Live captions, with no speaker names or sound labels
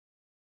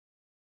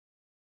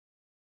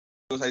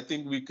I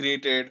think we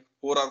created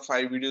 4 or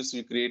 5 videos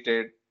we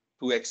created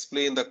to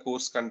explain the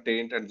course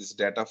content and this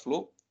data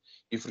flow.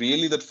 If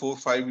really that 4 or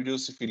 5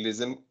 videos, if we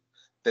listen,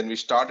 then we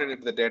started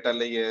with the data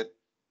layer,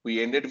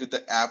 we ended with the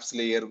apps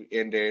layer, we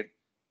ended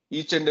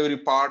each and every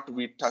part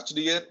we touched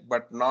here,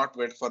 but not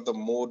went for the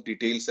more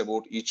details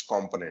about each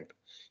component.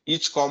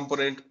 Each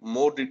component,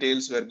 more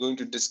details we are going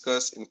to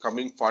discuss in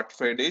coming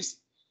 45 days.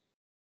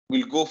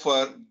 We'll go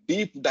for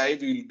deep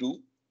dive, we'll do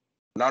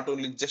not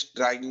only just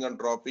dragging and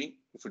dropping.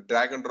 If you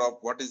drag and drop,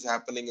 what is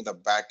happening in the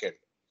back end?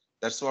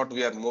 That's what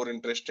we are more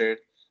interested.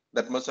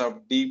 That much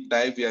of deep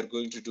dive we are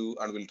going to do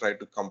and we'll try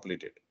to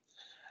complete it.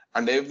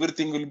 And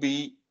everything will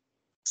be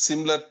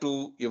similar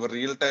to your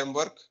real-time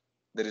work.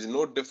 There is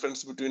no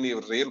difference between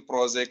your real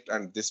project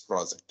and this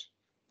project.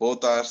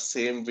 Both are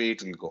same way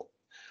it will go.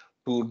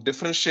 To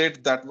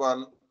differentiate that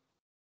one,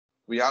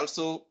 we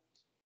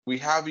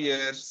have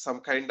here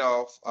some kind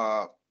of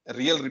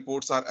real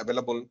reports are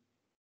available.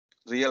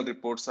 Real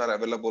reports are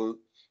available.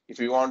 If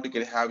you want, you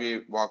can have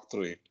a walk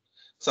through it.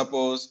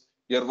 Suppose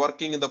you're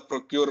working in the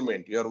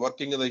procurement, you're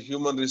working in the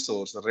human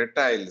resource,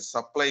 retail,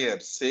 supplier,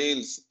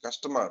 sales,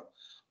 customer,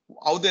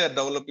 how they are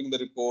developing the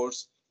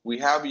reports. We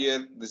have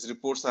here, these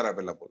reports are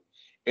available.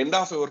 End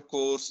of our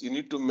course, you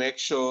need to make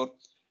sure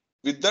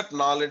with that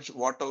knowledge,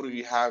 whatever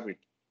you have it,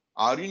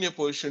 are you in a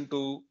position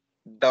to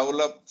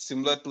develop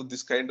similar to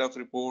this kind of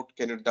report?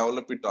 Can you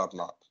develop it or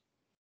not?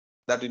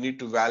 That you need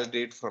to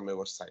validate from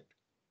our side.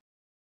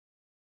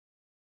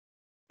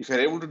 If you're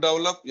able to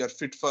develop, you're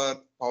fit for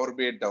Power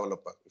BI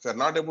developer. If you're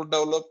not able to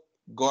develop,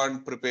 go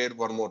and prepare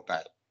one more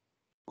time.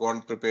 Go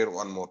and prepare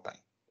one more time.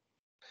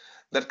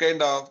 That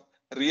kind of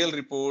real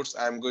reports,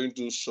 I'm going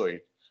to show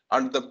it.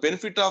 And the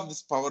benefit of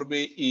this Power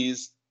BI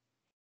is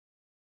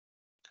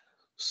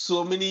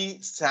so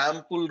many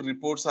sample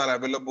reports are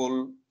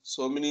available.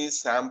 So many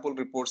sample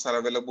reports are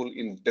available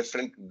in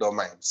different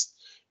domains.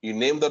 You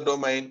name the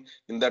domain,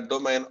 in that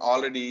domain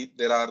already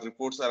there are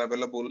reports are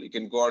available. You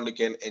can go and you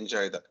can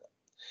enjoy that.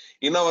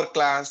 In our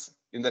class,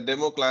 in the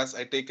demo class,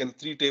 I taken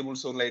 3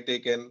 tables only. I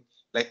taken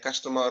like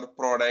customer,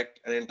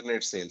 product, and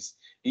internet sales.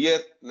 Here,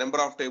 number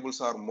of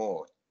tables are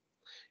more.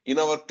 In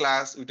our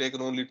class, we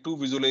taken only 2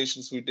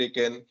 visualizations. We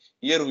taken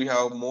here we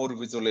have more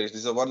visualizations.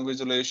 This is a one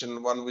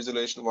visualization,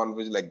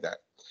 like that.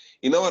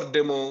 In our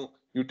demo,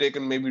 you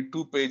taken maybe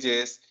 2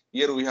 pages.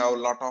 Here we have a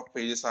lot of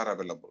pages are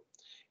available.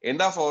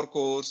 End of our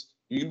course,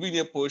 you will be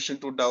in a position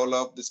to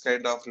develop this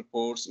kind of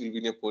reports. You will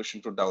be in a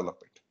position to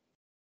develop it.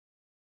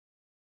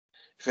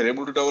 If you're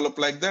able to develop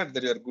like that,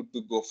 then you're good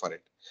to go for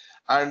it.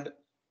 And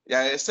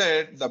yeah, I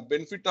said the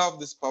benefit of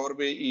this Power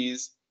BI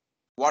is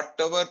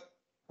whatever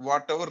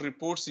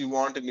reports you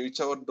want in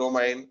whichever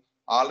domain,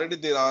 already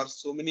there are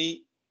so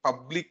many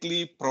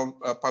publicly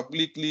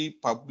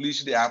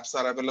published apps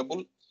are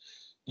available.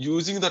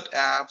 Using that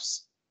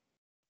apps,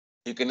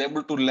 you can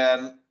able to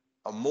learn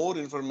more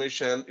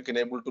information. You can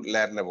able to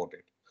learn about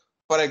it.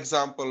 For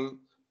example,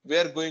 we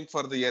are going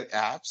for the year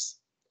apps.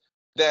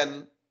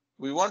 Then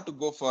we want to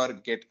go for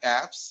get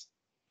apps.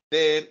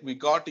 There we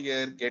got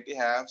here get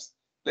apps.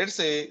 Let's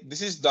say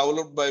this is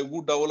developed by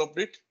who developed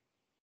it?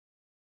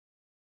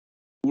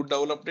 Who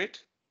developed it?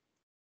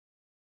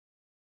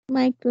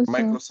 Microsoft.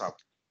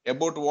 Microsoft.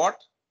 About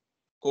what?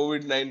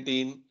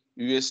 COVID-19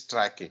 US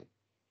tracking.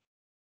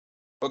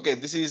 Okay,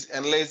 this is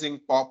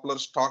analyzing popular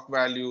stock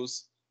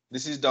values.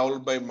 This is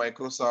developed by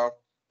Microsoft.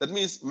 That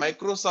means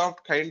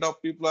Microsoft kind of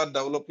people are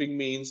developing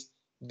means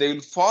they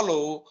will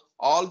follow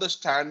all the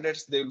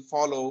standards they will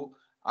follow,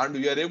 and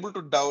we are able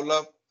to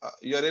develop,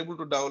 you are able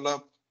to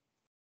develop,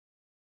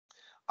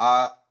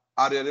 uh,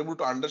 or you are able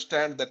to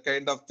understand that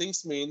kind of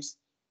things means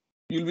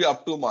you'll be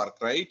up to mark,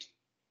 right?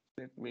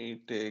 Let me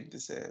take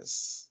this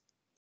as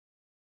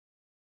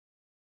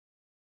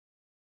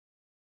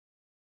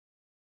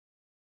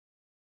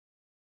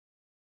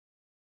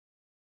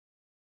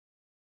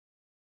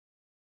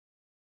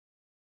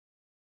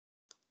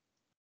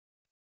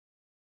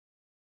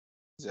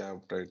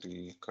job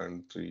title,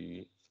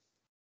 country.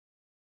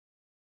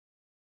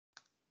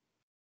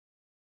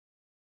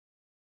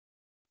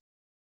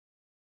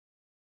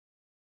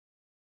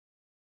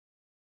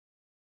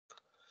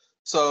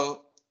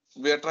 So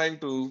we are trying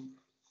to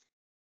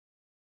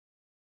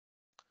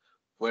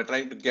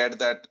get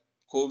that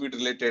COVID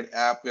related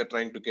app. We are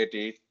trying to get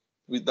it.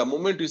 With the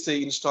moment you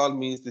say install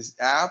means this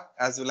app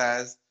as well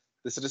as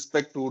this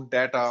respect to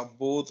data,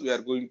 both we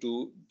are going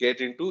to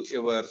get into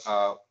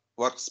our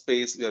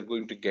workspace. We are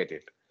going to get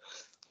it.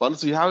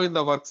 Once we have in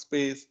the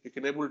workspace, you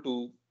can able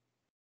to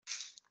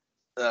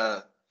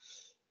uh,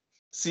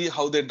 see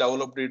how they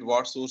developed it,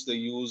 what source they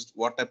used,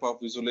 what type of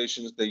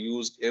visualizations they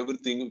used,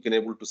 everything you can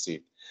able to see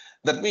it.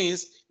 That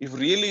means if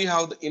really you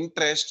have the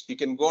interest, you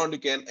can go and you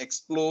can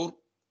explore.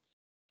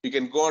 You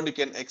can go and you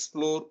can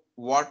explore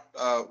what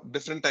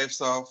different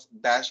types of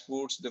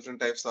dashboards,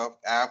 different types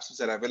of apps which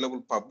are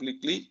available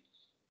publicly.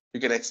 You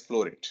can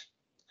explore it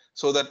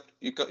so that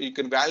you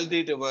can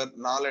validate your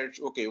knowledge.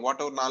 Okay,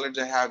 whatever knowledge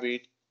I have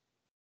it,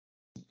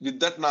 with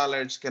that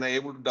knowledge, can I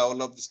able to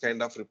develop this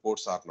kind of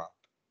reports or not?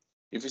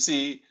 If you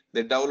see,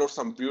 they developed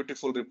some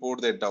beautiful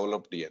report they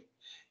developed here.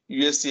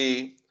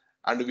 USA,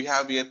 and we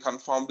have here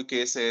confirmed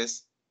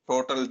cases,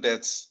 total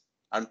deaths,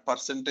 and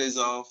percentage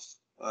of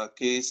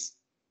case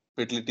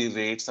fatality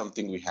rate,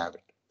 something we have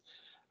it.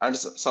 And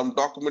some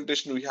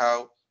documentation we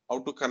have, how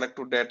to connect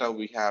to data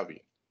we have here.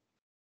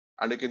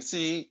 And you can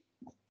see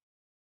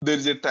there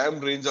is a time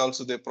range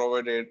also they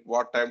provided,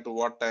 what time to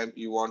what time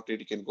you want it,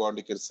 you can go and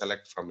you can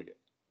select from here.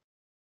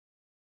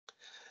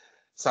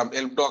 Some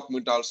help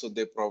document also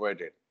they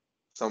provided.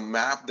 Some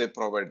map they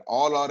provide.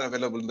 All are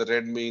available. The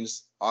red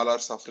means all are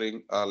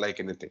suffering like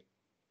anything.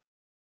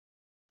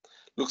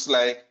 Looks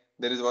like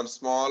there is one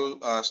small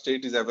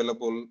state is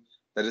available.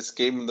 There is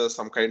came in the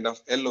some kind of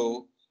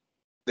yellow.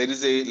 There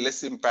is a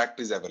less impact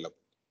is available.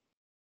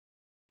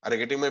 Are you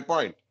getting my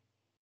point?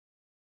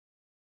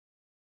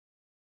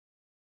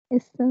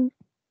 Yes, sir.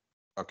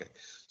 Okay.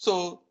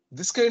 So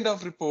this kind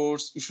of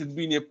reports, you should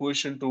be in a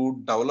position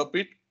to develop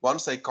it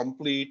once I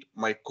complete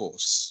my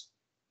course.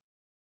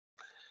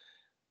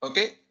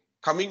 Okay.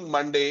 Coming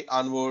Monday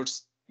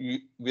onwards,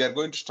 we are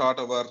going to start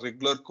our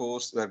regular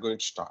course. We are going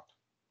to start.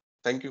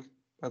 Thank you.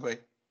 Bye-bye.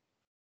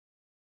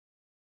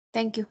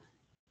 Thank you.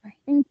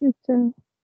 Thank you, sir.